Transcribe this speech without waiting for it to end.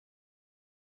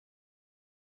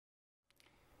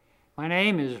My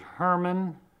name is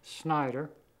Herman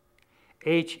Snyder,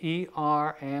 Herman Snyder.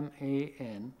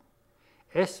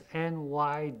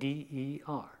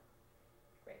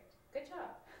 Great. Good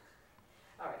job.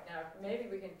 All right, now maybe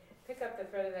we can pick up the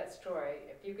thread of that story.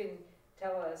 If you can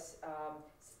tell us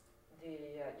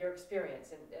your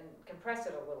experience and compress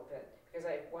it a little bit, because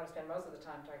I want to spend most of the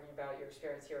time talking about your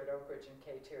experience here at Oak Ridge in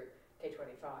K2,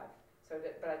 K25.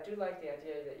 But I do like the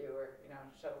idea that you were,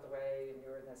 shuttled away and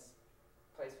you were in this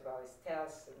place with all these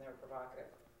tests and they were provocative.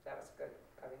 That was good.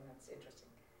 I mean, that's interesting.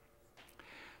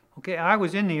 Okay, I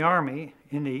was in the Army,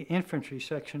 in the infantry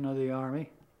section of the Army,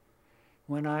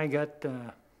 when I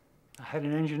had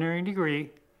an engineering degree.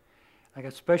 I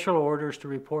got special orders to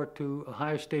report to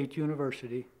Ohio State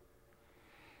University.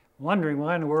 Wondering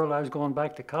why in the world I was going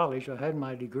back to college. I had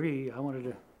my degree. I wanted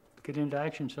to get into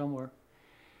action somewhere.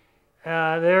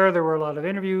 There were a lot of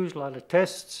interviews, a lot of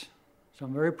tests,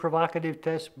 some very provocative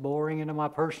tests, boring into my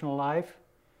personal life.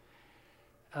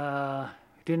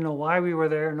 Didn't know why we were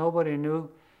there. Nobody knew.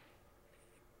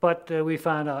 But we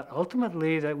found out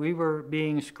ultimately that we were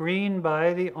being screened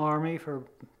by the Army for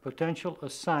potential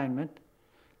assignment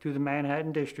to the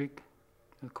Manhattan District,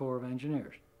 the Corps of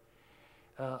Engineers.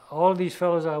 All of these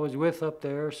fellows I was with up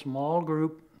there, small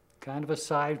group, kind of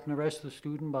aside from the rest of the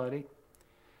student body,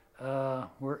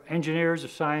 were engineers or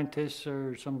scientists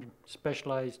or some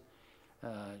specialized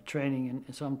training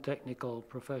in some technical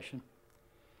profession.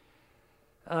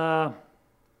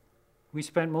 We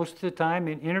spent most of the time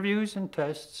in interviews and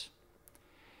tests.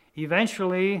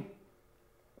 Eventually,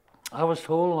 I was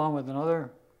told, along with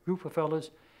another group of fellows,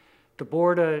 to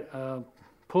board a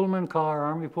Pullman car,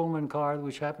 Army Pullman car,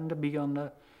 which happened to be on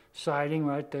the siding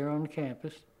right there on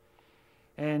campus.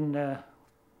 And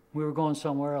we were going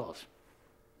somewhere else.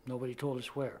 Nobody told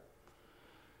us where.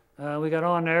 We got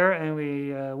on there and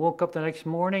we woke up the next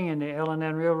morning in the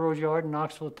L&N Railroad Yard in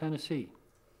Knoxville, Tennessee,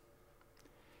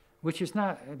 which is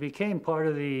not, it became part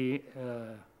of the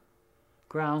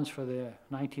grounds for the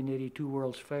 1982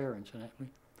 World's Fair, incidentally.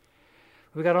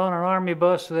 We got on an Army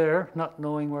bus there, not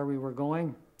knowing where we were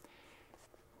going.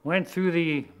 Went through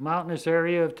the mountainous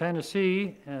area of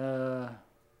Tennessee,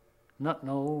 not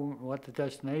know what the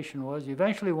destination was.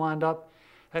 Eventually wound up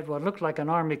at what looked like an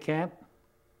Army camp.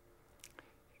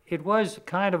 It was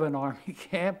kind of an Army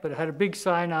camp, but it had a big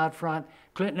sign out front,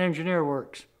 Clinton Engineer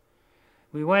Works.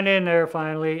 We went in there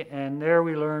finally, and there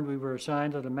we learned we were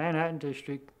assigned to the Manhattan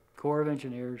District Corps of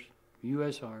Engineers,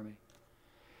 U.S. Army,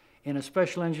 in a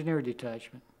Special Engineer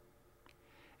Detachment.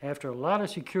 After a lot of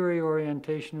security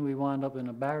orientation, we wound up in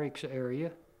a barracks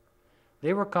area.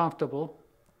 They were comfortable.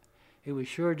 It was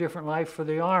sure a different life for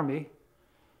the Army.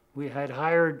 We had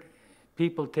hired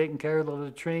people taking care of the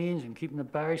latrines and keeping the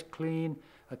barracks clean,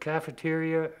 a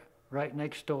cafeteria right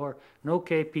next door, no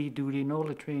KP duty, no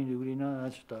latrine duty, none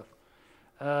of that stuff.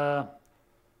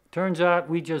 Turns out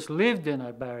we just lived in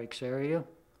a barracks area,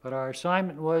 but our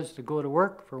assignment was to go to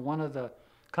work for one of the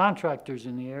contractors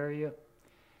in the area,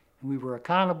 and we were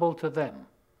accountable to them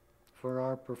for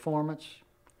our performance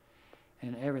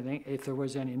and everything. If there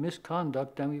was any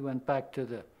misconduct, then we went back to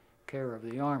the care of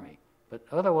the Army. But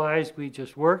otherwise, we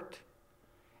just worked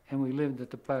and we lived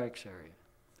at the barracks area.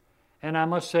 And I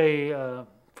must say,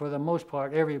 for the most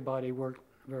part, everybody worked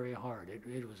very hard. It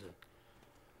was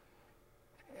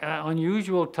an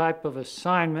unusual type of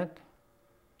assignment.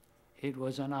 It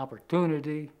was an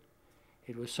opportunity.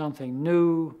 It was something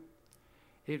new.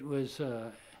 It was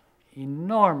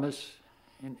enormous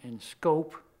in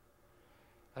scope.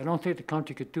 I don't think the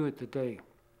country could do it today.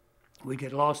 We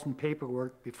get lost in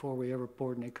paperwork before we ever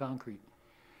poured any concrete.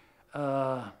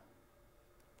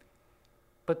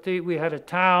 But we had a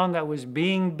town that was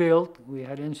being built. We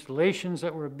had installations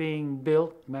that were being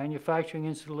built, manufacturing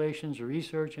installations,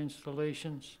 research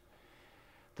installations.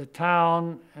 The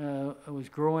town was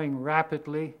growing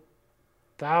rapidly,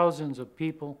 thousands of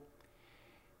people.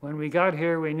 When we got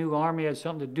here, we knew Army had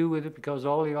something to do with it because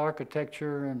all the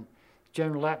architecture and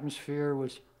general atmosphere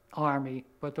was Army,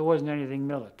 but there wasn't anything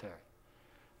military.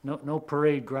 No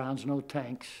parade grounds, no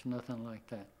tanks, nothing like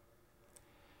that.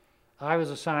 I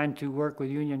was assigned to work with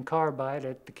Union Carbide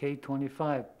at the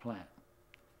K25 plant.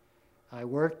 I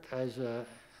worked as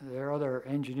their other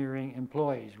engineering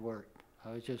employees worked.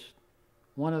 I was just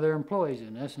one of their employees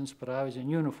in essence, but I was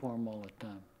in uniform all the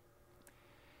time.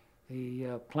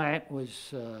 The plant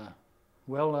was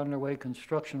well underway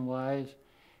construction-wise,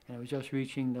 and it was just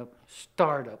reaching the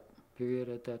startup period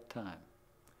at that time.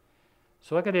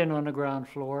 So I got in on the ground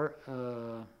floor,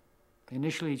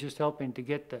 initially just helping to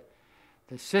get the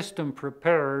system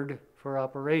prepared for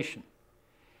operation.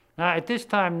 Now, at this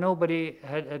time, nobody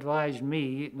had advised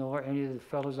me, nor any of the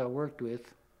fellows I worked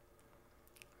with,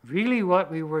 really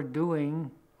what we were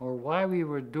doing or why we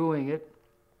were doing it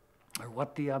or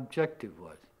what the objective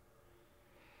was.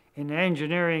 In the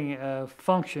engineering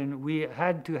function, we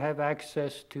had to have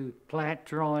access to plant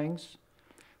drawings,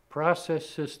 process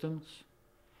systems,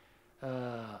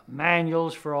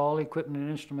 manuals for all equipment and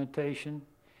instrumentation.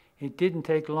 It didn't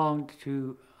take long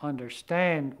to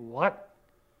understand what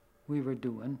we were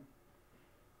doing,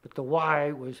 but the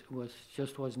why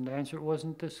just wasn't answered, it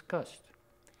wasn't discussed.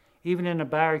 Even in the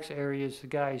barracks areas, the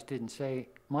guys didn't say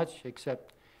much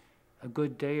except a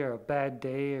good day or a bad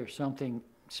day or something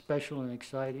special and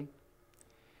exciting.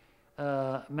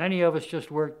 Many of us just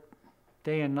worked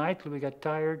day and night till we got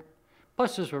tired.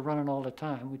 Buses were running all the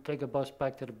time. We'd take a bus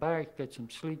back to the barracks, get some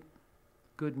sleep,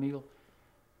 good meal,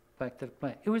 back to the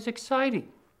plant. It was exciting.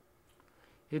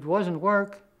 It wasn't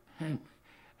work, and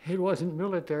it wasn't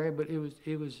military, but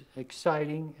it was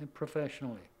exciting and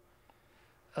professionally.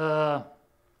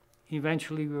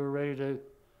 Eventually, we were ready to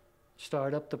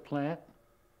start up the plant.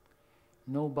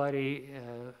 Nobody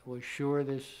was sure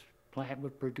this plant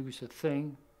would produce a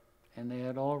thing, and they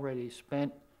had already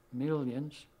spent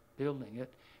millions building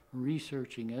it,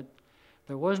 researching it.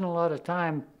 There wasn't a lot of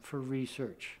time for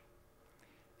research.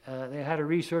 They had to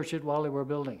research it while they were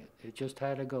building it. It just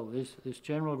had to go. This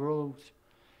General Groves,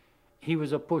 he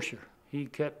was a pusher. He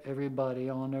kept everybody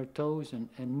on their toes and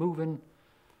moving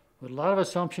with a lot of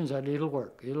assumptions that it'll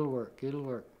work, it'll work, it'll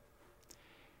work.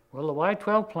 Well, the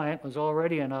Y-12 plant was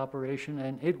already in operation,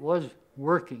 and it was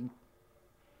working.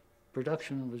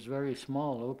 Production was very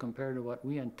small, though, compared to what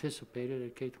we anticipated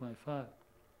at K-25.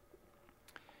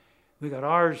 We got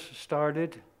ours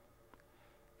started,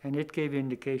 and it gave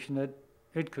indication that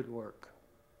it could work.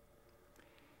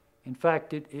 In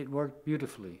fact, it worked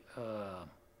beautifully.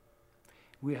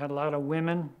 We had a lot of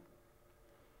women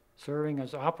serving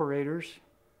as operators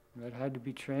that had to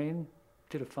be trained,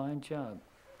 did a fine job.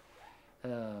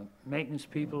 Maintenance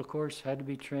people, of course, had to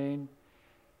be trained.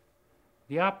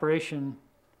 The operation,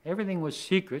 everything was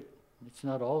secret. It's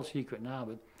not all secret now,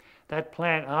 but that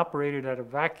plant operated at a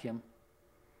vacuum.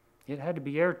 It had to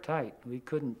be airtight. We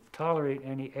couldn't tolerate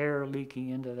any air leaking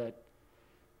into that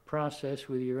process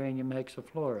with uranium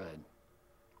hexafluoride.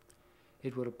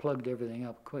 It would have plugged everything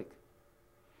up quick.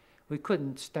 We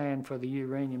couldn't stand for the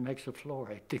uranium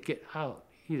hexafluoride to get out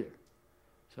either.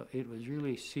 So it was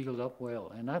really sealed up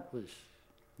well, and that was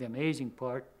the amazing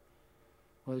part.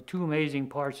 Well, the two amazing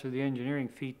parts of the engineering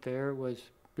feat there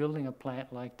was building a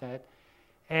plant like that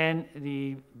and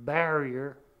the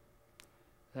barrier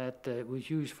that was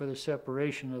used for the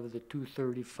separation of the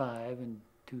 235 and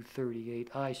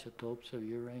 238 isotopes of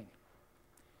uranium.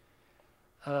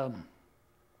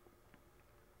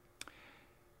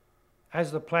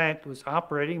 As the plant was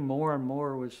operating, more and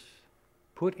more was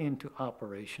put into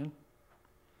operation,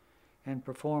 and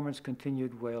performance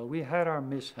continued well. We had our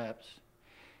mishaps.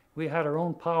 We had our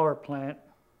own power plant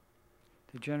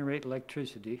to generate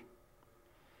electricity.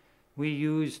 We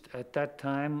used, at that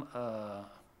time,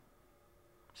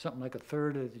 something like a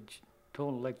third of the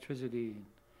total electricity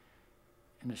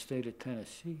in the state of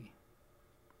Tennessee.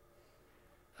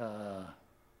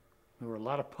 There were a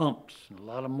lot of pumps and a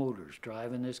lot of motors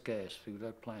driving this gas through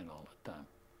that plant all the time.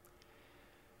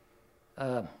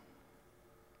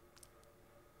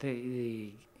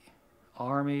 The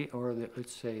Army, or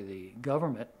let's say the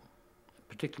government,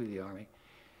 particularly the Army,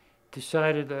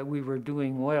 decided that we were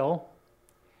doing well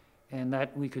and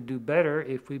that we could do better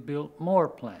if we built more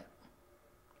plant.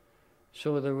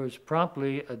 So there was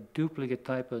promptly a duplicate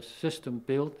type of system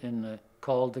built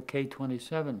called the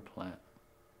K-27 plant.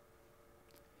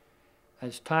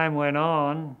 As time went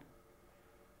on,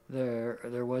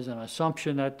 there was an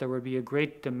assumption that there would be a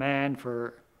great demand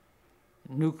for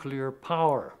nuclear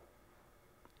power.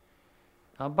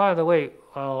 Now, by the way,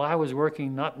 while I was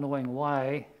working not knowing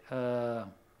why, I,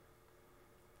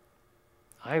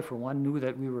 for one, knew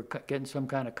that we were getting some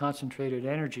kind of concentrated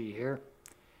energy here.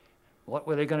 What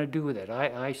were they going to do with it?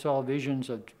 I saw visions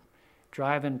of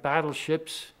driving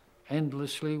battleships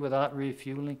endlessly without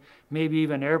refueling, maybe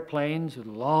even airplanes with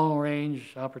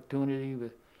long-range opportunity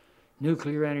with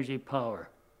nuclear energy power.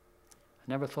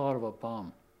 I never thought of a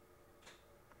bomb.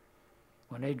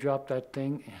 When they dropped that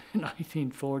thing in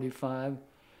 1945,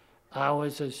 I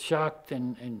was as shocked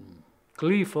and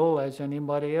gleeful as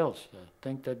anybody else to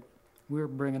think that we were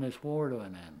bringing this war to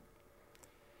an end.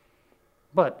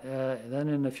 But then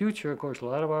in the future, of course, a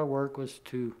lot of our work was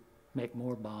to make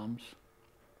more bombs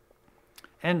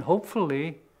and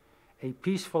hopefully a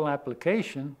peaceful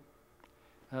application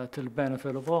to the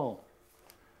benefit of all.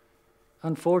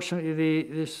 Unfortunately,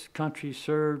 this country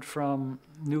suffered from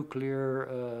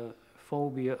nuclear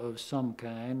phobia of some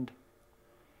kind.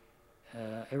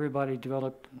 everybody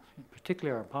developed,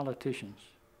 particularly our politicians,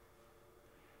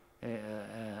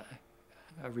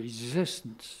 a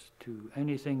resistance to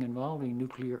anything involving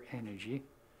nuclear energy.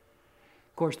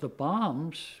 Of course, the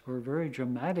bombs were very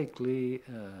dramatically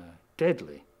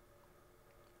deadly.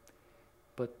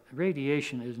 But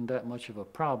radiation isn't that much of a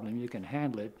problem. You can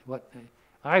handle it.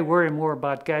 I worry more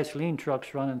about gasoline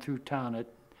trucks running through town at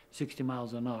 60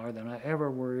 miles an hour than I ever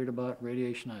worried about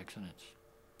radiation accidents.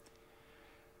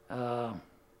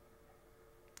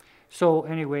 So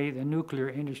anyway, the nuclear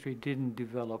industry didn't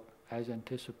develop as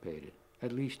anticipated,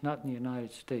 at least not in the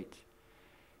United States.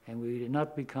 And we did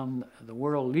not become the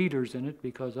world leaders in it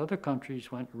because other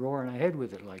countries went roaring ahead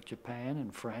with it, like Japan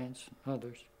and France and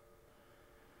others.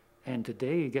 And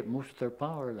today you get most of their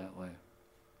power that way.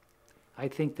 I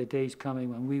think the day's coming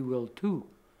when we will too,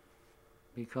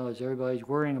 because everybody's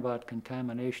worrying about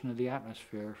contamination of the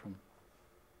atmosphere from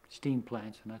steam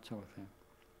plants and that sort of thing.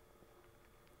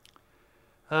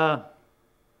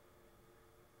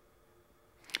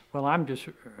 Well, I'm just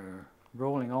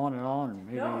rolling on, and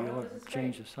maybe No, you ought this is to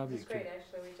change great. the subject. This is great,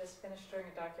 actually. We just finished doing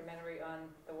a documentary on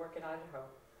the work in Idaho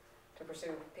to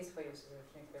pursue peaceful uses of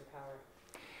nuclear power.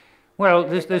 Well,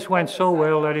 this went so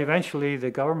well that eventually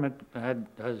the government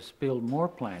has built more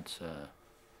plants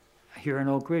here in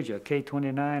Oak Ridge, a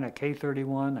K-29, a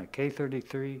K-31, a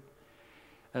K-33,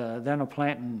 then a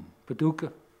plant in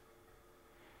Paducah,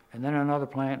 and then another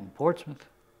plant in Portsmouth.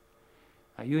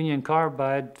 Union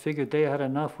Carbide figured they had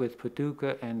enough with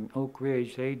Paducah and Oak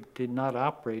Ridge. They did not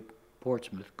operate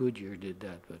Portsmouth. Goodyear did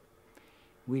that, but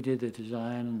we did the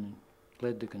design and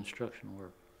led the construction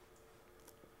work.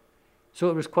 So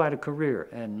it was quite a career,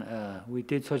 and we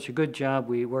did such a good job,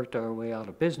 we worked our way out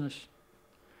of business.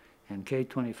 And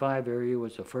K-25 area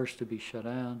was the first to be shut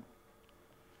down.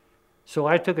 So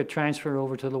I took a transfer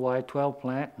over to the Y-12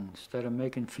 plant, and instead of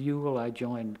making fuel, I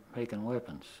joined making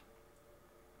weapons.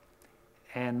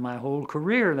 And my whole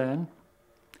career then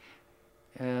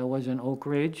was in Oak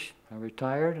Ridge. I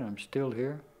retired, and I'm still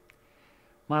here.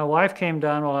 My wife came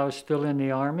down while I was still in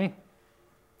the Army.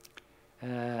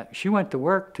 She went to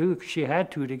work too. She had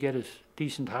to get us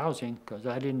decent housing because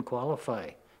I didn't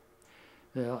qualify.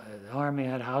 The Army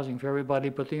had housing for everybody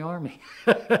but the Army.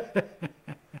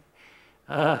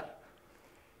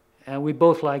 And we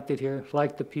both liked it here,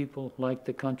 liked the people, liked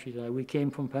the countryside. We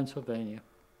came from Pennsylvania.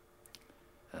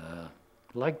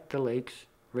 Liked the lakes,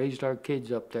 raised our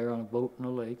kids up there on a boat in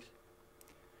the lakes.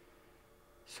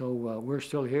 So we're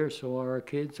still here, so are our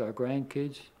kids, our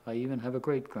grandkids. I even have a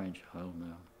great-grandchild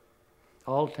now.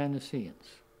 All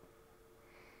Tennesseans.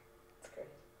 That's great.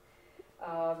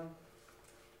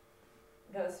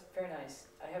 That's very nice.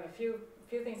 I have a few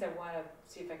things I want to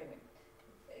see if I can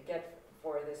get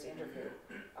for this interview.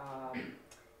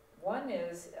 One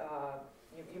is,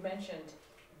 you mentioned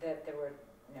that there were,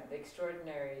 the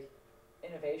extraordinary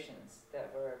innovations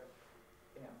that were,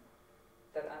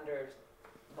 that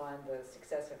underlined the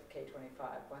success of K-25.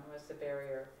 One was the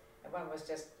barrier, and one was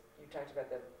just, you talked about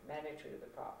the magnitude of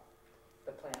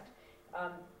the plant.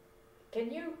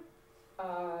 Can you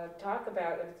talk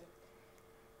about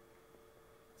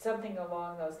something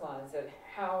along those lines, that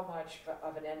how much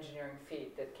of an engineering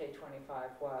feat that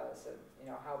K-25 was,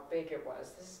 and how big it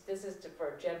was? This is for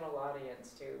a general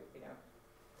audience who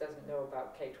doesn't know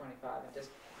about K-25 and just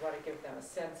want to give them a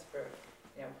sense for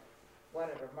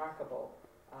what a remarkable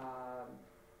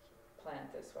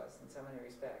plant this was in so many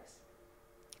respects.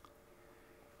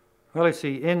 Well, let's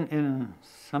see, in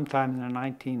sometime in the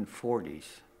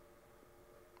 1940s,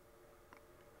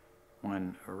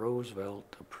 when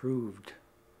Roosevelt approved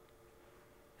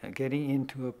getting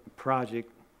into a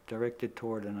project directed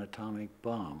toward an atomic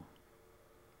bomb,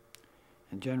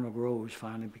 and General Groves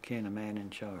finally became the man in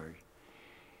charge.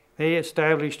 They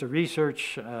established a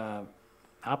research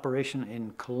operation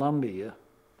in Columbia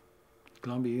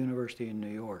University in New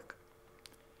York,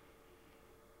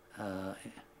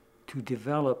 to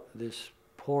develop this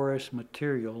porous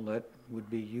material that would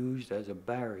be used as a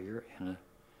barrier in a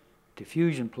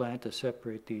diffusion plant to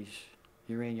separate these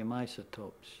uranium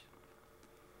isotopes.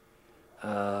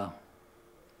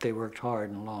 They worked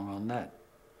hard and long on that.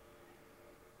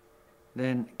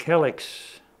 Then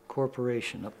Kellex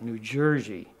Corporation up in New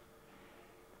Jersey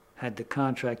had the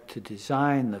contract to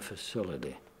design the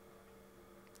facility.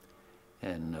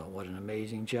 And what an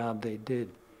amazing job they did.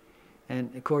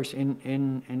 And of course,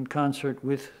 in concert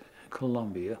with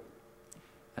Columbia,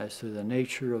 as to the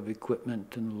nature of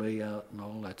equipment and layout and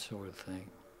all that sort of thing.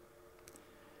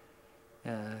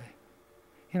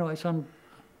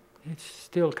 It's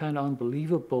still kind of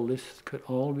unbelievable this could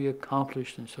all be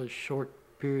accomplished in such a short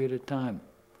period of time.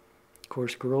 Of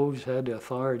course, Groves had the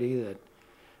authority that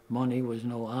Money was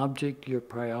no object, your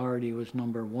priority was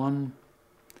number one.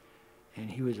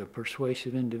 And he was a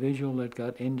persuasive individual that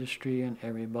got industry and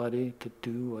everybody to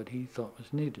do what he thought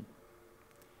was needed.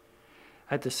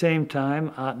 At the same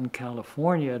time, out in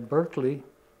California at Berkeley,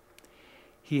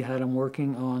 he had him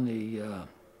working on the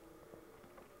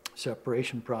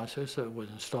separation process that was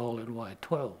installed at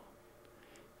Y12,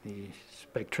 the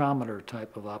spectrometer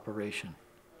type of operation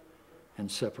and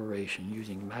separation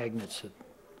using magnets that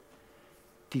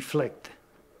deflect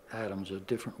atoms of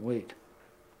different weight.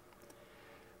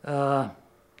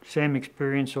 Same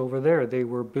experience over there. They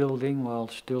were building while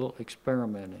still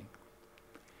experimenting.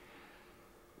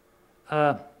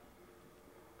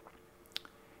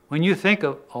 When you think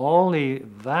of all the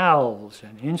valves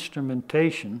and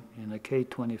instrumentation in the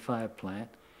K-25 plant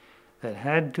that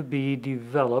had to be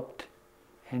developed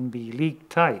and be leak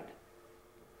tight,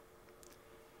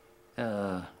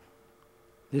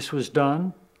 this was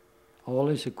done. All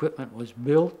this equipment was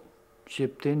built,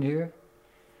 shipped in here.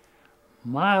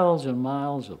 Miles and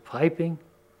miles of piping,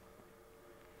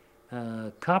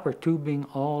 copper tubing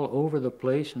all over the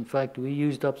place. In fact, we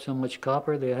used up so much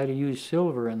copper, they had to use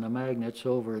silver in the magnets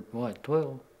over at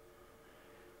Y12.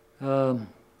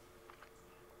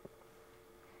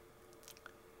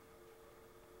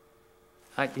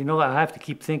 I have to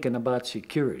keep thinking about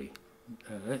security.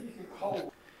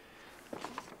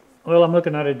 Well, I'm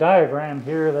looking at a diagram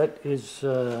here that is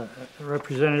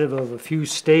representative of a few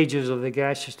stages of the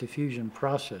gaseous diffusion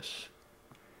process.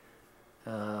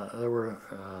 There were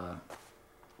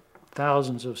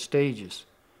thousands of stages,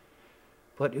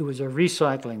 but it was a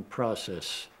recycling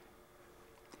process.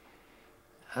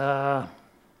 If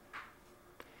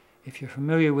you're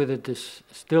familiar with the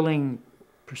distilling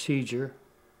procedure,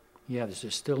 you have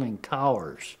distilling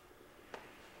towers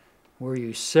where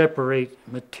you separate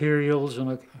materials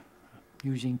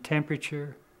using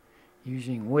temperature,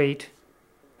 using weight,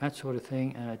 that sort of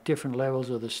thing, and at different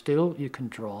levels of the still, you can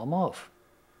draw them off,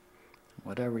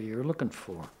 whatever you're looking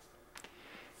for.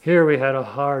 Here we had a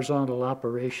horizontal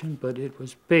operation, but it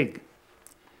was big.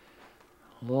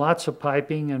 Lots of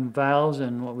piping and valves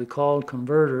and what we call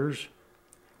converters,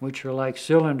 which are like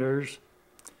cylinders,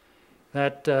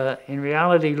 that in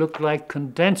reality looked like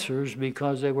condensers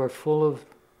because they were full of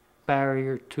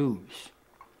barrier tubes.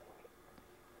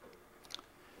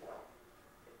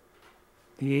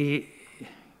 The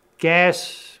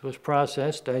gas was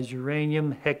processed as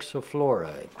uranium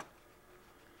hexafluoride,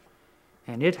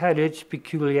 and it had its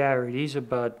peculiarities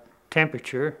about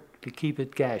temperature to keep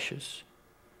it gaseous,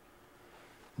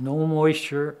 no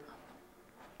moisture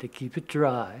to keep it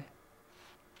dry.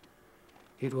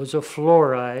 It was a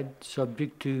fluoride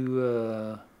subject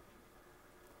to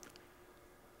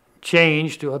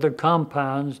change to other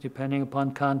compounds depending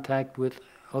upon contact with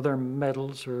other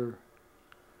metals or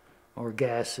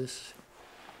gases.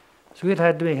 So it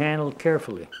had to be handled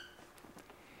carefully.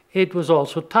 It was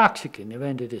also toxic in the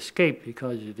event it escaped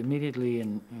because it immediately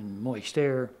in moist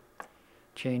air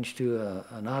changed to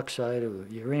an oxide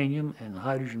of uranium and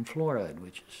hydrogen fluoride,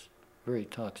 which is very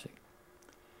toxic.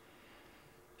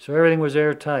 So everything was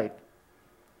airtight.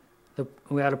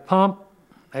 We had a pump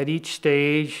at each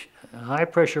stage, a high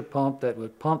pressure pump that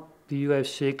would pump the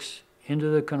UF6 into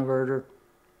the converter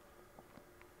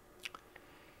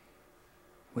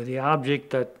with the object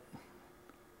that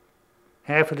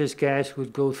half of this gas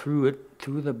would go through it,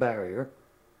 through the barrier.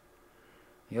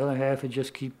 The other half would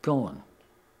just keep going.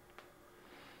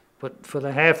 But for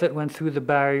the half that went through the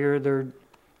barrier,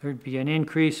 there'd be an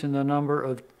increase in the number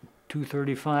of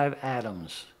 235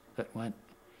 atoms that went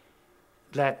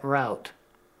that route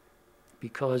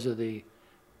because of the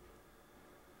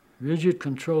rigid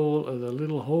control of the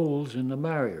little holes in the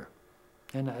barrier.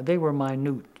 And they were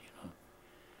minute.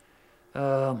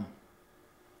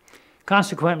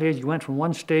 Consequently, as you went from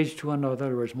one stage to another,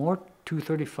 there was more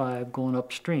 235 going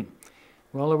upstream.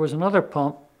 Well, there was another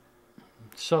pump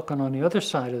sucking on the other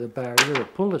side of the barrier to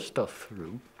pull the stuff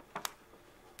through,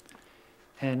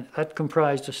 and that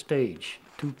comprised a stage,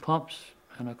 2 pumps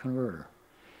and a converter.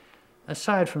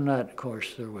 Aside from that, of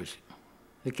course, there was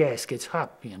the gas gets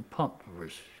hot being pumped. There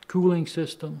was cooling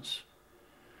systems,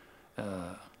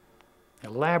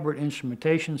 elaborate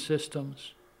instrumentation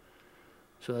systems,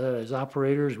 so that as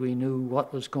operators we knew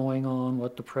what was going on,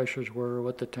 what the pressures were,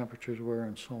 what the temperatures were,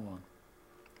 and so on.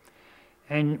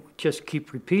 And just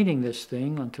keep repeating this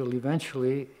thing until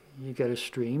eventually you get a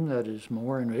stream that is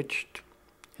more enriched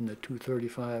in the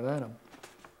 235 atom.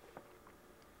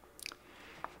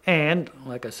 And,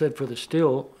 like I said, for the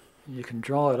still, you can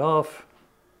draw it off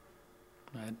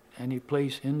at any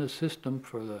place in the system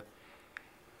for the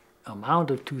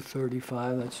amount of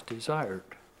 235 that's desired.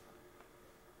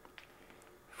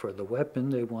 for the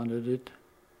weapon, they wanted it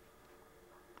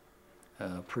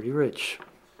pretty rich.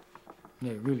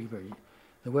 They're really very,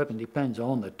 the weapon depends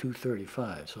on the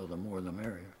 235, so the more the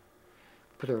merrier.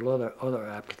 But there are a lot of other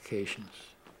applications,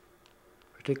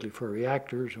 particularly for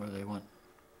reactors where they want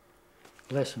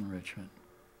less enrichment.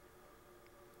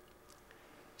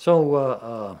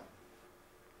 So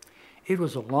it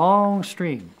was a long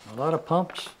stream, a lot of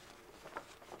pumps,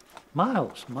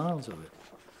 miles of it.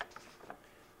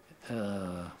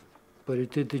 But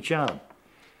it did the job.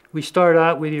 We start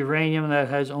out with uranium that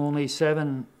has only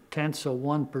 0.7%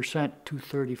 of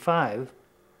 235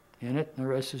 in it, and the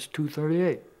rest is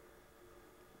 238.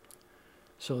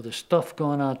 So the stuff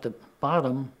going out the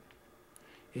bottom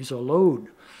is a load.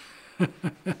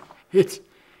 It's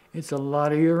a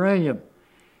lot of uranium.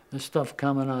 The stuff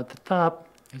coming out the top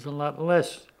is a lot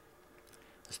less.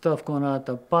 The stuff going out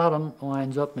the bottom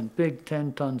winds up in big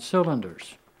 10-ton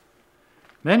cylinders,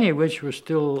 many of which were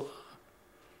still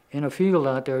in a field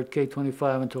out there at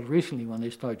K25 until recently when they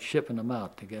started shipping them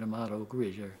out to get them out of Oak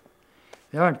Ridge.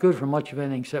 They aren't good for much of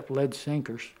anything except lead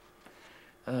sinkers.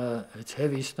 It's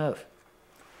heavy stuff.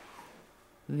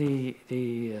 The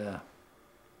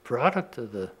product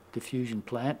of the diffusion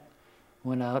plant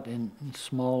went out in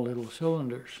small little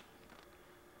cylinders.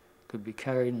 Could be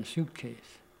carried in a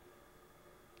suitcase.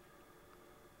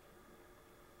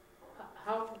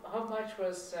 How much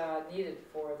was needed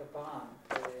for the bomb?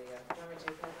 For the, do you want me to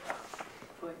take that?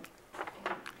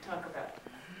 Talk about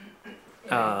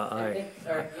it. I think,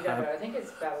 or you don't know, I think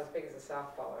it's about as big as a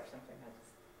softball or something.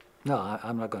 No,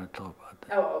 I'm not going to talk about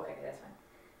that. Oh, okay, that's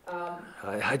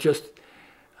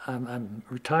fine. I'm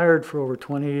retired for over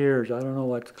 20 years. I don't know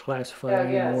what's classified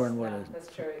anymore and what isn't.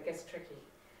 That's true. It gets tricky.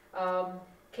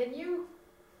 Can you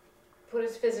put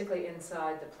us physically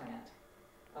inside the plant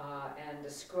and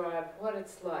describe what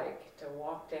it's like to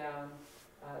walk down,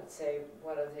 say,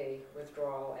 one of the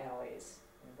withdrawal alleys?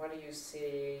 What do you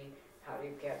see? How do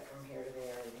you get from here to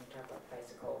there? You can talk about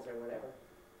bicycles or whatever.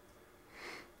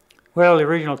 Well, the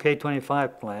original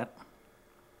K25 plant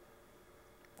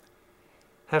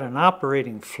had an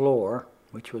operating floor,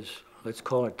 which was, let's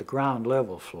call it the ground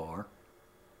level floor,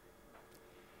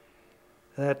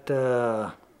 that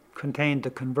contained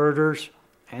the converters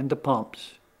and the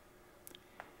pumps.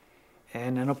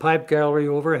 And in a pipe gallery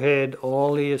overhead,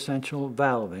 all the essential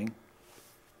valving,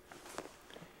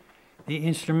 the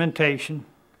instrumentation,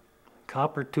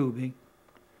 copper tubing,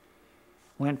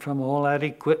 went from all that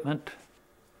equipment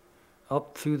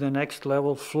up through the next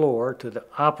level floor to the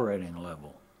operating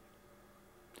level.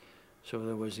 So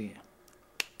there was the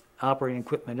operating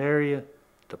equipment area,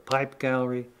 the pipe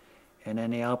gallery, and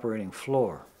then the operating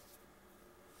floor.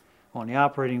 On the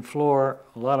operating floor,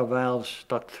 a lot of valves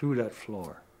stuck through that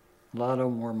floor. A lot of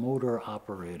them were motor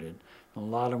operated. A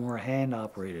lot of them were hand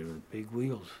operated with big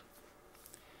wheels.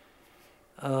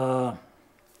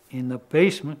 In the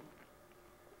basement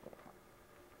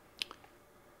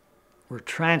were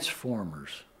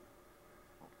transformers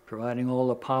providing all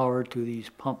the power to these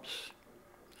pumps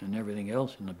and everything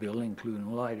else in the building,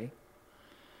 including lighting.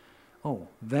 Oh,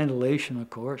 ventilation, of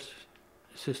course.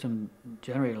 The system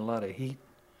generated a lot of heat,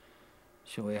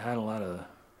 so we had a lot of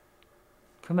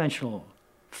conventional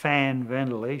fan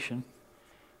ventilation,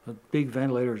 with big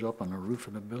ventilators up on the roof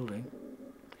of the building.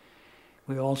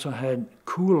 We also had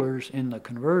coolers in the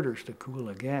converters to cool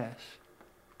the gas.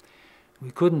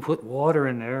 We couldn't put water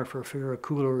in there for fear a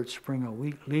cooler would spring a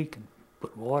leak and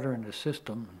put water in the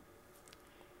system.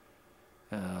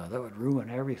 That would ruin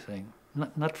everything.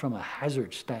 Not from a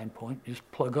hazard standpoint, just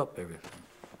plug up everything.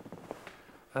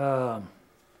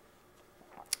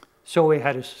 So we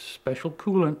had a special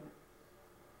coolant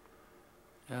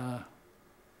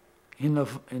in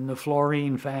the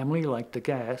fluorine family, like the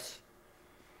gas.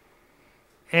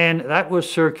 And that was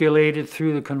circulated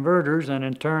through the converters and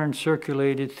in turn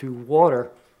circulated through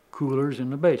water coolers in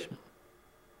the basement.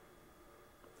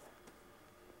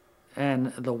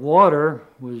 And the water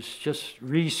was just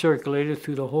recirculated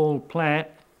through the whole plant,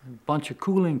 a bunch of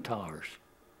cooling towers.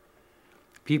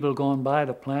 People going by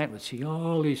the plant would see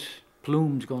all these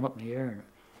plumes going up in the air.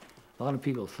 A lot of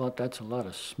people thought that's a lot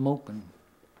of smoke and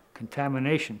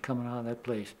contamination coming out of that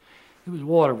place. It was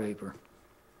water vapor,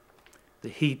 the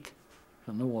heat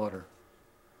from the water.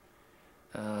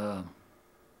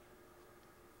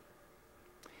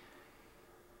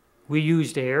 We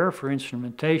used air for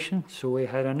instrumentation, so we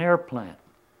had an air plant,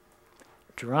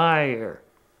 dry air.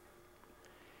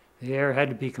 The air had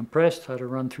to be compressed, had to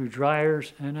run through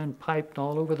dryers, and then piped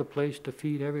all over the place to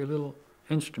feed every little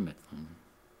instrument.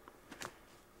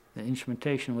 The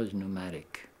instrumentation was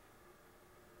pneumatic.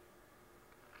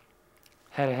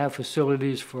 Had to have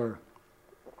facilities for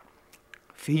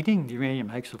feeding the uranium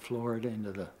hexafluoride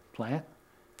into the plant,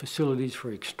 facilities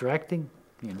for extracting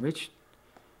the enriched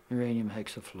uranium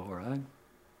hexafluoride.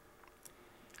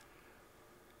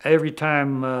 Every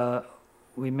time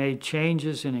we made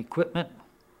changes in equipment,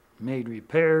 made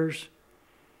repairs,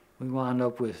 we wound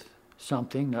up with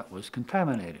something that was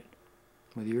contaminated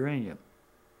with uranium.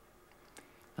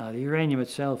 Now, the uranium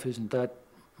itself isn't that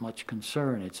much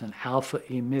concern. It's an alpha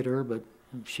emitter, but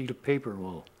a sheet of paper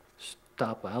will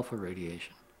stop alpha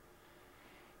radiation.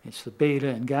 It's the beta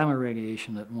and gamma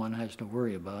radiation that one has to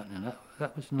worry about, and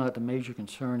that was not the major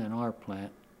concern in our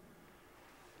plant.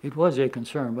 It was a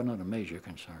concern, but not a major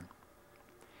concern.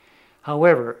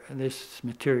 However, this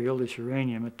material, this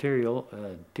uranium material,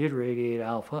 did radiate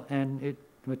alpha, and the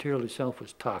material itself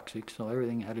was toxic, so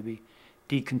everything had to be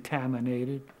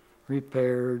decontaminated,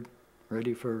 repaired,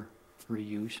 ready for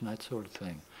reuse, and that sort of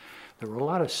thing. There were a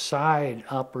lot of side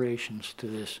operations to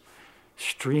this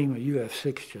stream of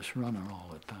UF6 just running all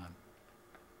the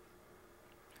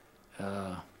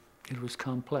time. It was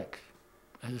complex.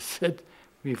 As I said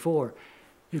before,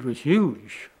 it was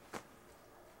huge.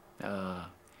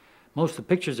 Most of the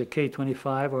pictures at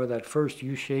K25 are that first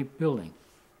U-shaped building.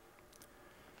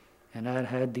 And that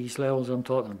had these levels I'm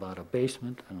talking about, a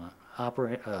basement, an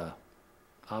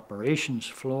operations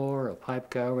floor, a pipe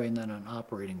gallery, and then an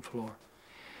operating floor.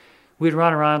 We'd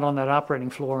run around on that operating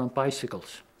floor on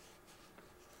bicycles.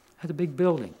 Had a big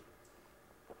building.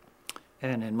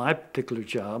 And in my particular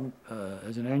job,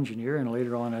 as an engineer and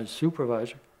later on as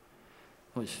supervisor,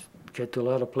 was get to a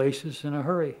lot of places in a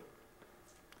hurry.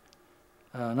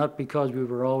 Not because we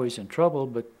were always in trouble,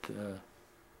 but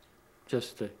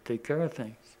just to take care of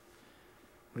things.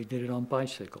 We did it on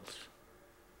bicycles.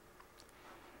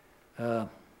 When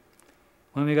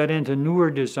we got into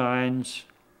newer designs,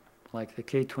 like the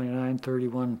K29,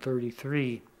 31,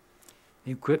 33,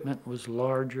 the equipment was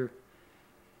larger.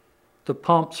 The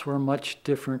pumps were much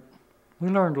different. We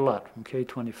learned a lot from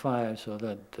K25, so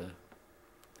that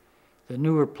the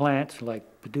newer plants like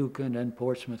Paducah and then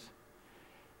Portsmouth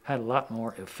had a lot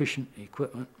more efficient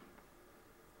equipment.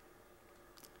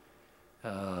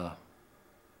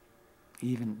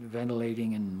 Even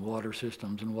ventilating and water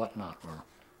systems and whatnot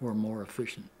were more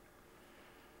efficient.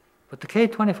 But the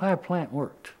K25 plant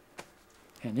worked.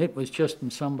 And it was just in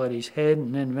somebody's head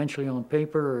and then eventually on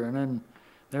paper, and then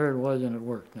there it was and it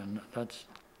worked. And that's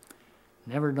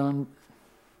never done.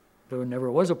 There never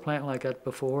was a plant like that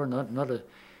before.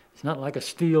 It's not like a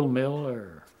steel mill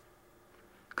or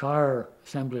car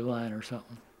assembly line or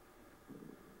something.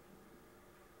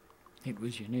 It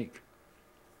was unique.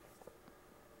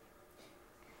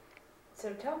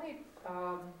 So tell me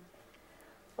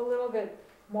a little bit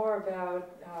more about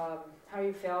how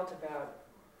you felt about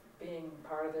being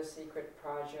part of this secret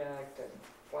project and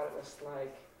what it was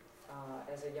like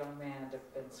as a young man to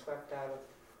have been swept out of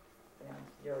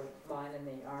your line in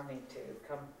the Army to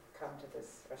come to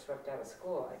this, or swept out of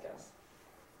school, I guess,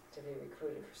 to be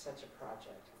recruited for such a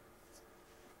project.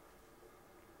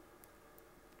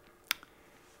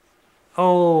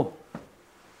 Oh,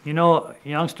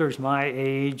 youngsters my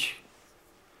age,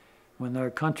 when their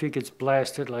country gets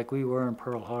blasted like we were in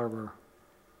Pearl Harbor,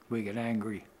 we get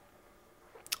angry.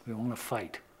 We want to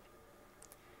fight.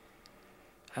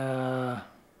 I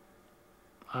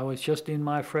was just in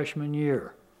my freshman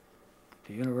year at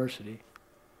the university,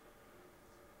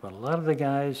 but a lot of the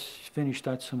guys finished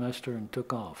that semester and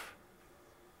took off.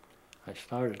 I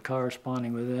started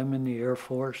corresponding with them in the Air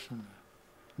Force and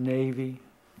the Navy.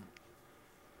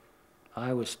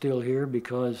 I was still here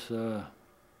because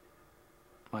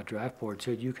my draft board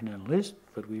said you can enlist,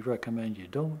 but we recommend you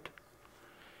don't.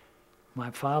 My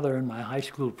father and my high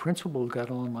school principal got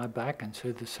on my back and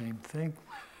said the same thing.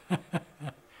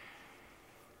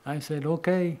 I said,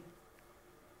 okay.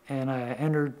 And I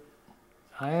entered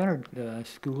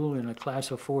school in a class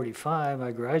of 45.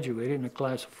 I graduated in a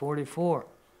class of 44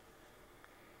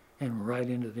 and right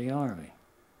into the Army.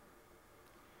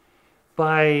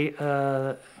 By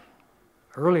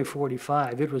early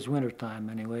 45, it was wintertime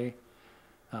anyway,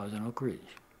 I was in Oak Ridge.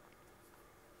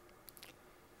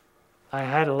 I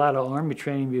had a lot of Army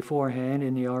training beforehand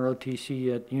in the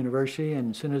ROTC at university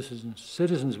and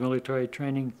citizens military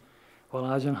training while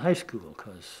I was in high school,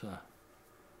 because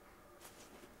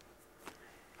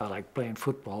I liked playing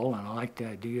football and I liked the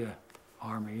idea,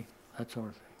 Army, that sort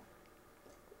of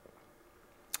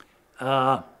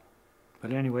thing.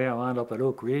 But anyway, I wound up at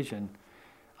Oak Ridge and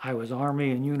I was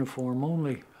Army in uniform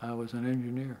only. I was an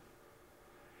engineer.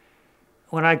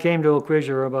 When I came to Oak Ridge,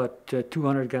 there were about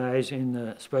 200 guys in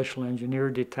the Special Engineer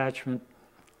Detachment.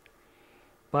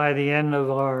 By the end of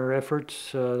our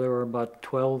efforts, there were about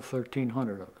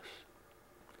 1,300 of us.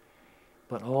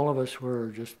 but all of us were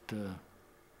just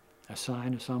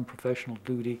assigned to some professional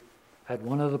duty at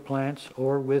one of the plants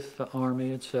or with the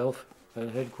Army itself at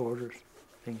headquarters,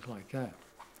 things like that.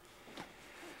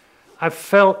 I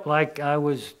felt like I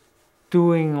was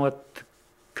doing what the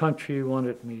country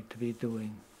wanted me to be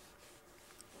doing.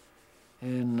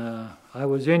 And I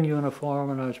was in uniform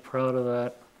and I was proud of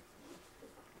that.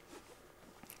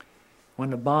 When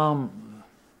the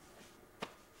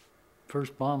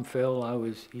first bomb fell, I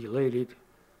was elated.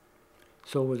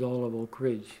 So was all of Oak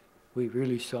Ridge. We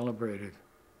really celebrated.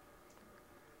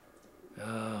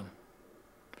 I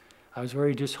was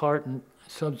very disheartened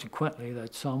subsequently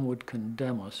that some would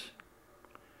condemn us.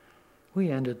 We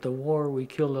ended the war, we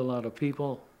killed a lot of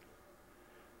people.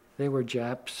 They were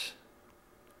Japs.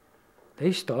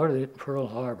 They started it in Pearl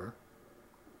Harbor.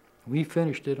 We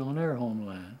finished it on their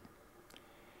homeland.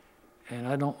 And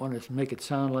I don't want to make it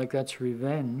sound like that's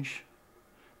revenge,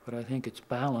 but I think it's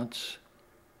balance.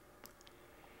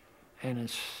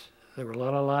 And there were a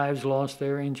lot of lives lost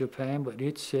there in Japan, but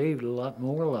it saved a lot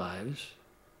more lives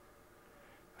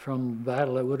from the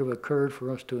battle that would have occurred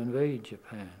for us to invade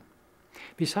Japan.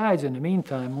 Besides, in the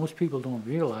meantime, most people don't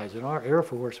realize that our Air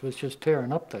Force was just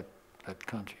tearing up that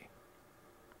country.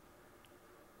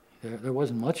 There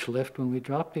wasn't much left when we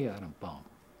dropped the atom bomb.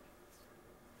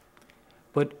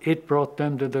 But it brought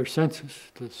them to their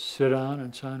senses to sit down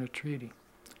and sign a treaty,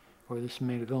 or this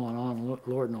may be going on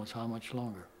Lord knows how much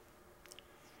longer.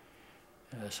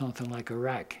 Something like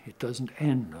Iraq, it doesn't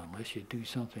end unless you do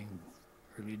something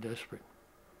really desperate.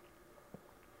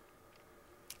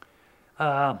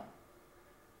 Answer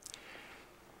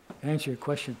your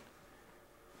question.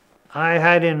 I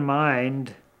had in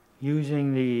mind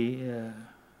using the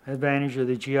advantage of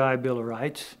the GI Bill of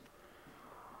Rights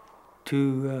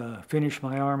to finish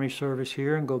my Army service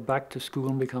here and go back to school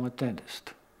and become a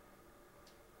dentist.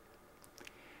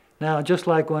 Now, just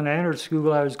like when I entered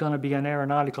school, I was going to be an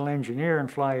aeronautical engineer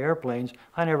and fly airplanes.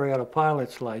 I never got a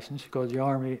pilot's license because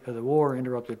the war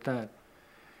interrupted that.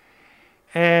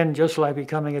 And just like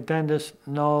becoming a dentist,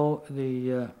 no,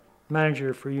 the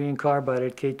manager for Union Carbide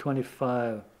at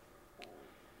K-25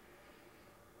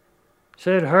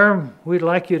 said, "Herm, we'd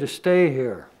like you to stay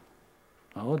here."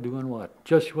 Oh, doing what?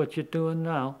 Just what you're doing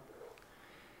now.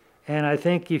 And I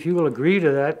think if you will agree to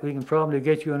that, we can probably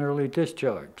get you an early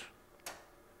discharge.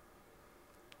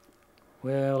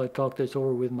 Well, I talked this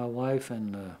over with my wife,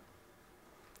 and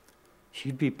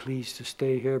she'd be pleased to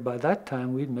stay here. By that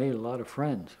time, we'd made a lot of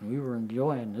friends, and we were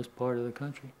enjoying this part of the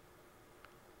country.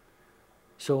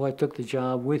 So I took the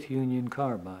job with Union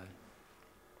Carbide.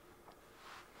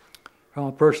 From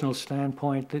a personal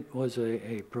standpoint, it was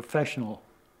a professional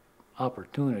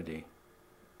opportunity.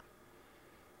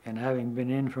 And having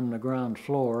been in from the ground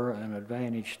floor, an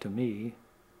advantage to me.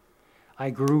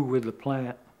 I grew with the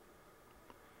plant.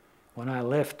 When I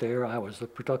left there, I was the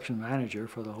production manager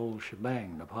for the whole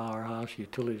shebang, the powerhouse,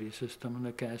 utility system, and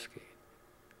the cascade.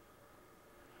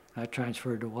 I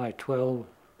transferred to Y-12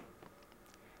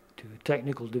 to a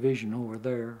technical division over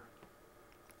there.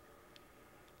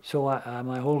 So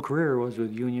my whole career was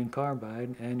with Union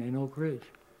Carbide and in Oak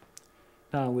Ridge.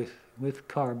 Now with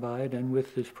Carbide and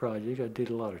with this project, I did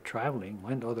a lot of traveling,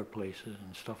 went other places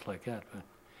and stuff like that, but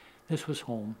this was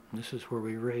home. This is where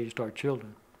we raised our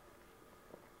children.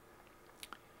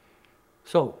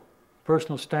 So,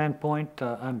 personal standpoint,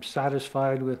 I'm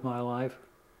satisfied with my life.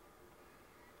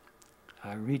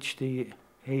 I reached the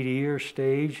 80-year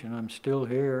stage and I'm still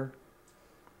here.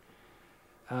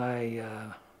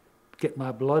 I get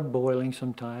my blood boiling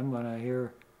sometime when I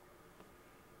hear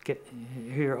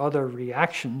other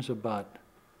reactions about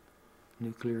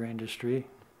nuclear industry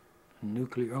and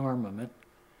nuclear armament.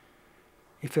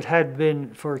 If it had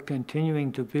been for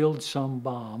continuing to build some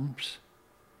bombs,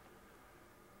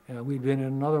 we'd been in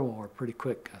another war pretty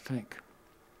quick, I think.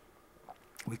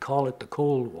 We call it the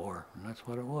Cold War, and that's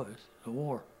what it was, the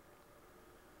war.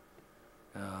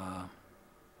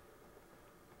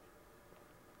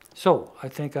 So, I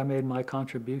think I made my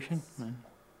contribution, and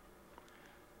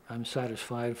I'm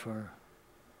satisfied for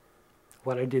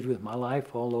what I did with my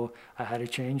life, although I had to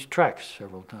change tracks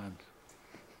several times.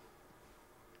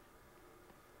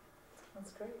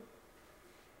 That's great.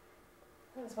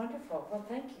 That was wonderful. Well,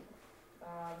 thank you.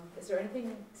 Is there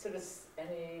anything,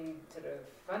 any sort of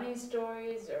funny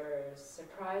stories or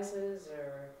surprises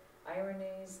or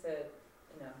ironies that,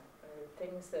 or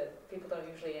things that people don't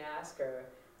usually ask or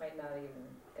might not even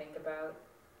think about?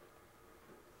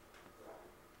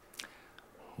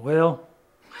 Well,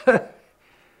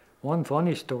 one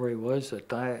funny story was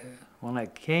that when I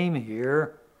came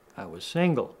here, I was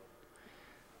single,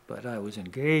 but I was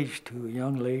engaged to a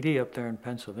young lady up there in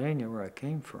Pennsylvania where I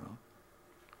came from.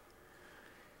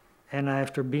 And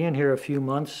after being here a few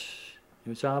months, it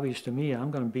was obvious to me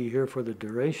I'm going to be here for the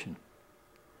duration.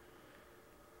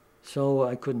 So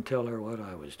I couldn't tell her what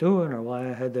I was doing or why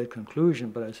I had that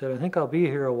conclusion, but I said, I think I'll be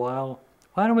here a while.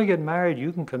 Why don't we get married?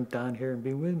 You can come down here and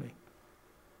be with me.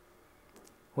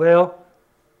 Well,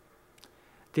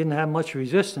 didn't have much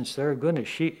resistance there. Goodness,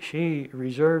 she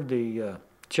reserved the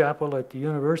chapel at the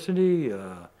university,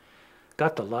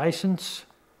 got the license,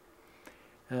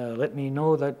 let me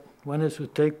know that when this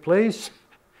would take place,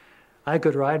 I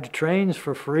could ride the trains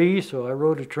for free, so I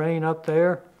rode a train up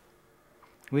there.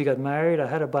 We got married. I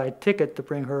had to buy a ticket to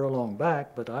bring her along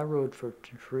back, but I rode for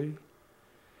free.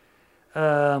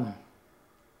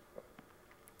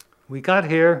 We got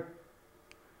here,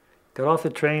 got off the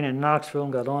train in Knoxville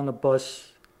and got on the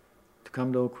bus to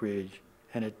come to Oak Ridge,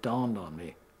 and it dawned on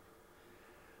me.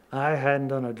 I hadn't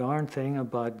done a darn thing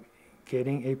about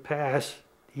getting a pass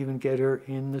to even get her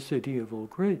in the city of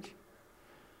Oak Ridge.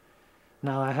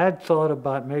 Now, I had thought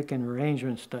about making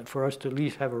arrangements for us to at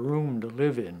least have a room to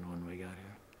live in when we got here.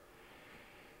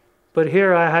 But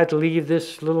here I had to leave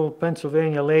this little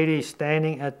Pennsylvania lady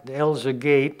standing at the Elza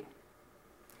Gate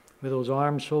with those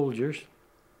armed soldiers.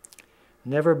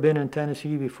 Never been in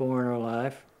Tennessee before in her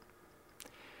life.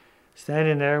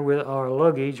 Standing there with our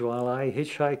luggage while I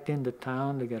hitchhiked into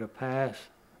town to get a pass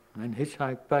and then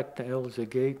hitchhiked back to Elza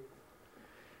Gate.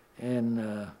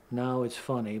 And now it's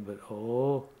funny, but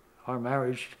oh, our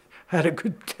marriage had a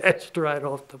good test right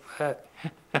off the bat.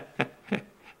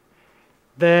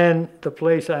 Then the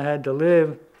place I had to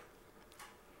live,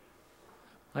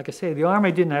 like I say, the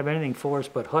Army didn't have anything for us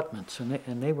but hutments,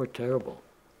 and they were terrible.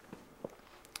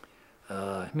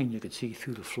 I mean, you could see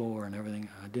through the floor and everything.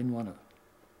 I didn't want to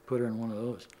put her in one of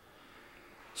those.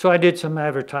 So I did some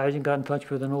advertising, got in touch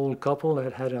with an old couple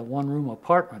that had a one-room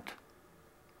apartment.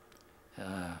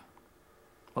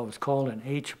 What was called an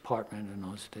H apartment in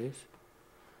those days.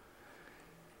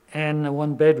 And a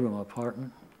one-bedroom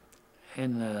apartment.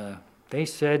 And they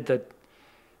said that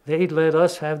they'd let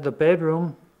us have the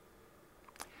bedroom.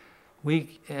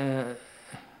 We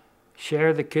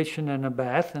share the kitchen and a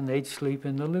bath, and they'd sleep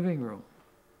in the living room.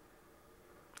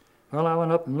 Well, I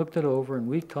went up and looked it over, and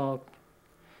we talked.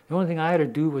 The only thing I had to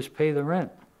do was pay the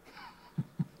rent.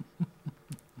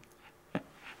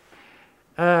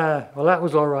 Well, that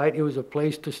was all right. It was a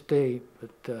place to stay,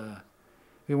 but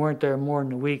we weren't there more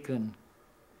than a week, and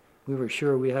we were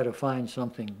sure we had to find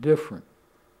something different.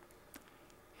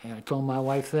 And I told my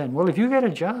wife then, well, if you get a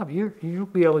job, you'll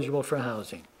be eligible for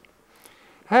housing.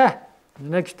 The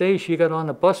next day she got on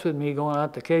the bus with me going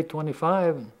out to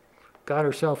K-25 and got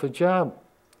herself a job.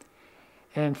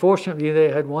 And fortunately, they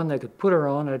had one they could put her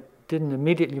on that didn't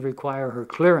immediately require her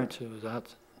clearance. It was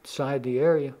outside the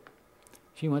area.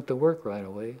 She went to work right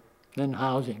away. Then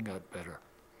housing got better.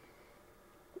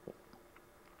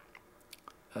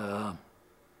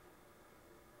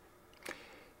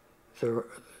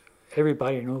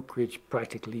 Everybody in Oak Ridge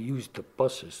practically used the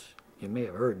buses. You may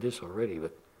have heard this already,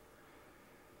 but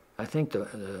I think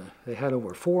they had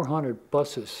over 400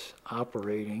 buses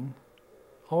operating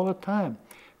all the time,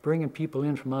 bringing people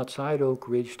in from outside Oak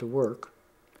Ridge to work,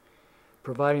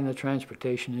 providing the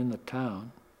transportation in the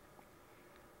town.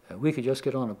 We could just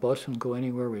get on a bus and go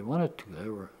anywhere we wanted to.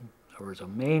 There was a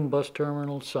main bus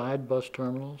terminal, side bus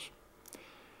terminals.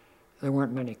 There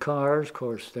weren't many cars. Of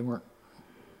course, there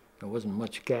wasn't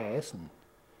much gas, and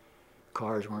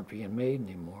cars weren't being made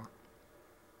anymore.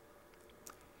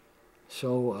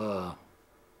 So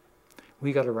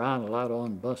we got around a lot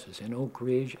on buses in Oak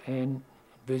Ridge and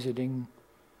visiting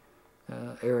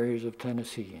areas of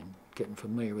Tennessee and getting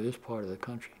familiar with this part of the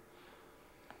country.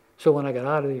 So when I got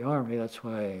out of the Army, that's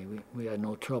why we had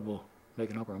no trouble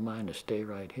making up our mind to stay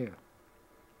right here.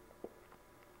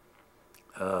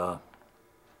 I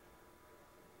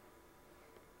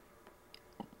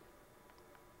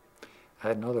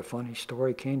had another funny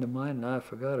story came to mind, and I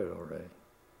forgot it already.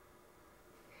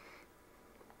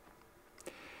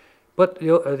 But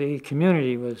the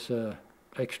community was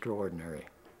extraordinary.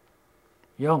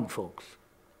 Young folks,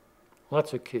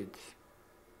 lots of kids.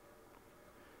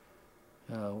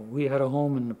 We had a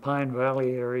home in the Pine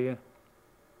Valley area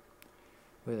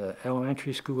with an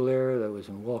elementary school area that was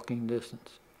in walking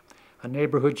distance, a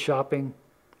neighborhood shopping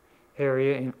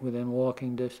area within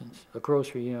walking distance, a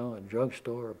grocery, a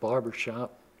drugstore, a barber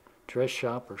shop, dress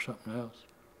shop, or something else.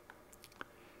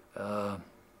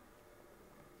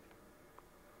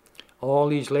 All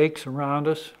these lakes around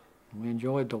us. We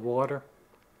enjoyed the water.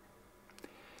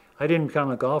 I didn't become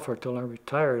a golfer until I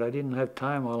retired. I didn't have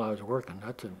time while I was working.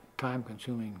 That's a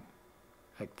time-consuming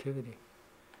activity.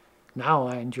 Now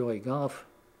I enjoy golf,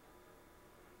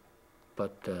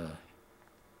 but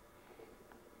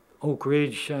Oak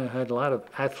Ridge had a lot of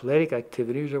athletic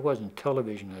activities. There wasn't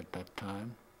television at that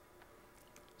time.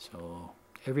 So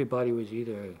everybody was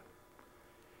either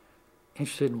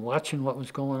interested in watching what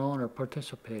was going on or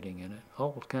participating in it.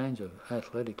 All kinds of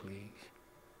athletic leagues.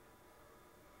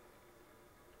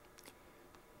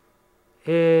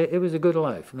 It was a good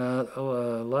life. Now,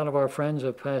 a lot of our friends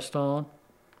have passed on.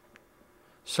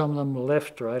 Some of them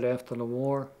left right after the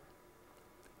war.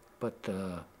 But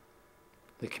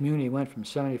the community went from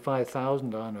 75,000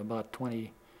 down to about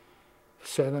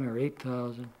 27 or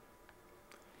 8,000.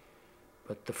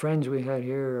 But the friends we had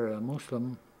here, most of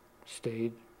them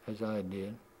stayed, as I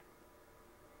did.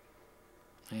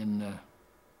 And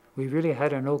we really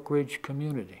had an Oak Ridge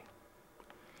community.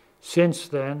 Since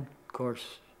then, of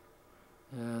course,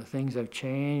 things have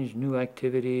changed, new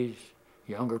activities,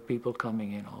 younger people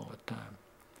coming in all the time.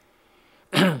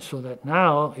 So that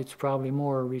now it's probably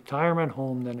more a retirement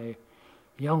home than a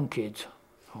young kids'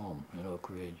 home in Oak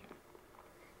Ridge.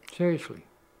 Seriously,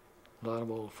 a lot of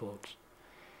old folks.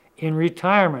 In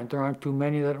retirement, there aren't too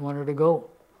many that wanted to go.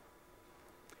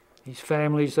 These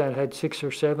families that had 6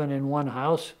 or 7 in one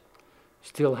house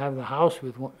still have the house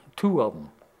with 2 of them.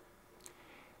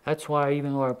 That's why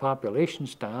even though our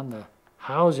population's down, the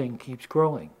housing keeps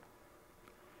growing.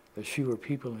 There's fewer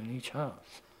people in each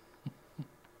house.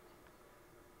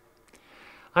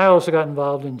 I also got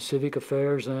involved in civic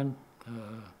affairs then.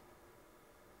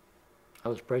 I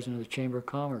was president of the Chamber of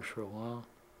Commerce for a while,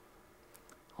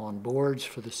 on boards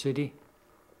for the city,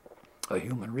 a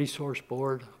human resource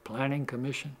board, a planning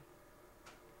commission.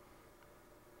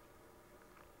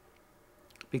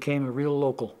 Became a real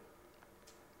local.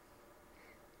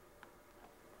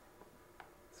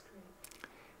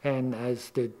 And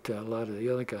as did a lot of the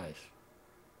other guys.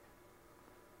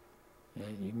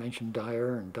 You mentioned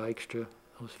Dyer and Dykstra,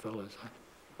 those fellas.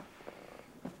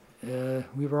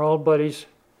 We were all buddies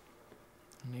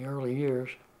in the early years,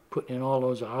 putting in all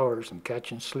those hours and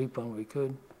catching sleep when we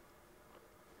could.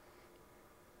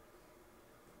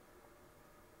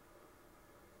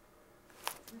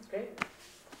 That's great.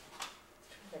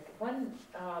 Terrific. One,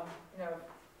 you know,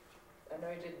 I know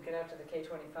you didn't get out to the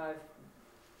K-25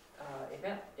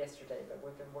 event yesterday, but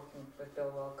we've been working with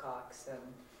Bill Wilcox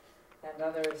and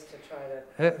others to try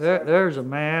to... There's a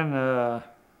man,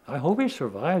 I hope he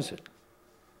survives it.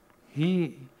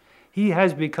 He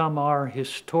has become our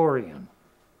historian,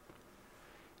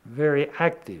 very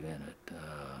active in it,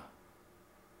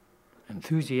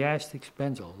 enthusiastic,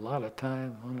 spends a lot of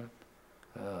time on it.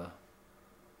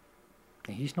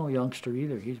 He's no youngster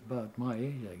either, he's about my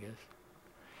age, I guess.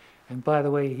 And by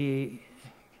the way, he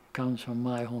comes from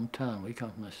my hometown. We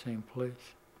come from the same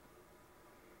place.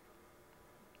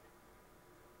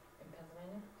 In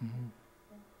Pennsylvania? Mm-hmm.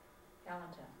 Yeah.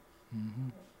 Allentown. Mm-hmm.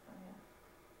 Oh, yeah.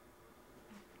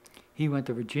 He went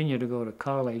to Virginia to go to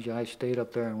college. I stayed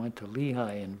up there and went to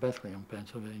Lehigh in Bethlehem,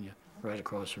 Pennsylvania, right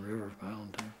across the river from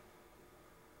Allentown.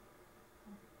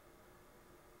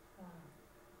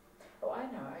 Oh, I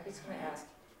know. I was going to ask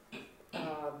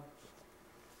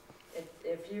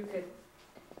if you could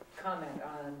comment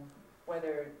on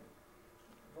whether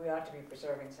we ought to be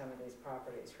preserving some of these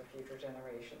properties for future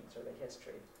generations, or the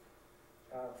history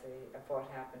of what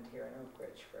happened here in Oak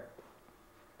Ridge for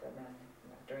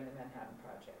during the Manhattan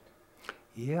Project.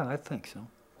 Yeah, I think so.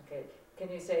 Okay, can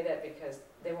you say that, because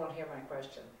they won't hear my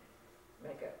question?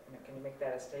 Can you make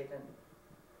that a statement?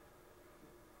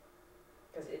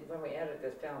 Because when we edit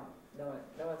this film, no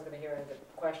one's going to hear any of the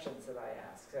questions that I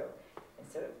ask. So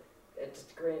instead of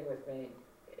just agreeing with me,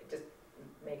 just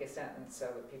make a sentence so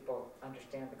that people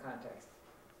understand the context.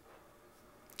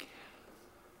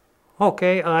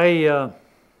 Okay,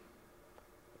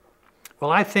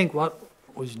 well, I think what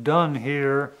was done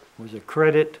here was a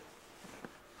credit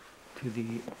to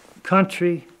the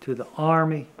country, to the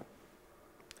Army,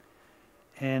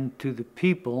 and to the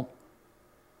people.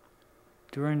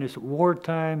 During this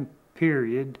wartime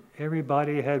period,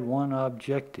 everybody had one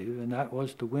objective, and that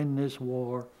was to win this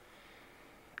war,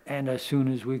 and as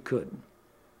soon as we could.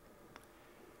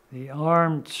 The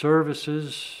armed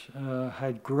services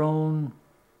had grown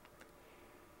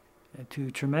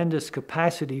to tremendous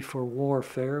capacity for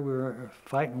warfare. We were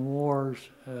fighting wars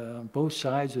on both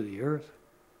sides of the earth.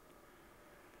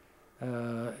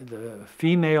 The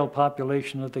female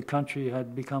population of the country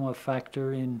had become a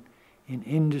factor in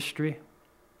industry.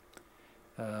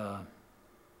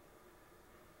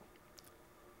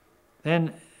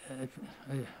 Then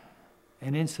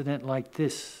an incident like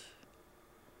this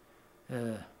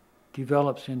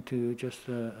develops into just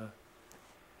a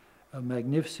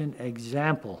magnificent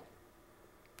example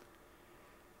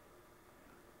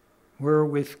where,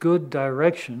 with good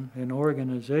direction and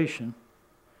organization,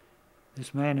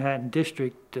 this Manhattan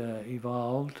district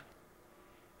evolved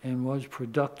and was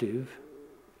productive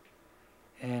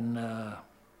and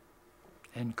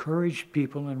encouraged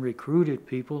people and recruited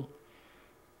people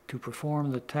to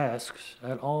perform the tasks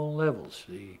at all levels,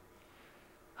 the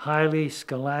highly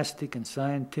scholastic and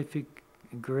scientific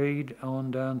grade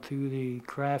on down through the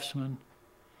craftsmen,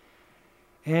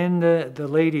 and the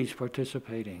ladies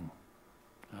participating.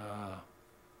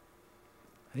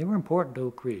 They were important to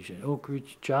Oak Ridge, and Oak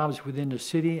Ridge jobs within the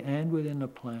city and within the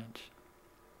plants.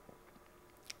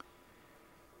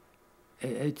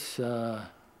 It's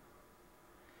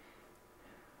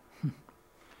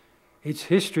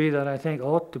history that I think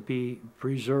ought to be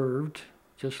preserved,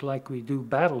 just like we do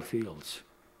battlefields.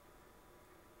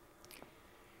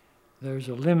 There's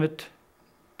a limit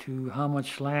to how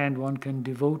much land one can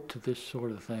devote to this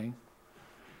sort of thing,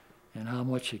 and how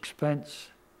much expense.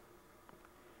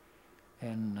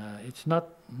 And it's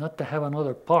not to have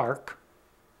another park.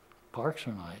 Parks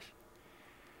are nice.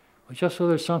 But just so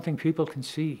there's something people can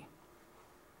see.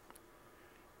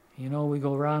 You know, we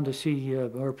go around to see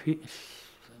where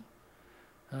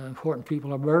important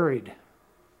people are buried.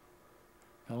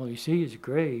 All you see is a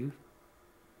grave.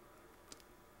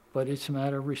 But it's a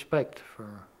matter of respect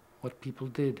for what people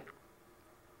did.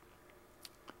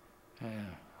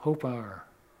 Hope our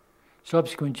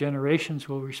subsequent generations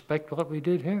will respect what we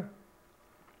did here.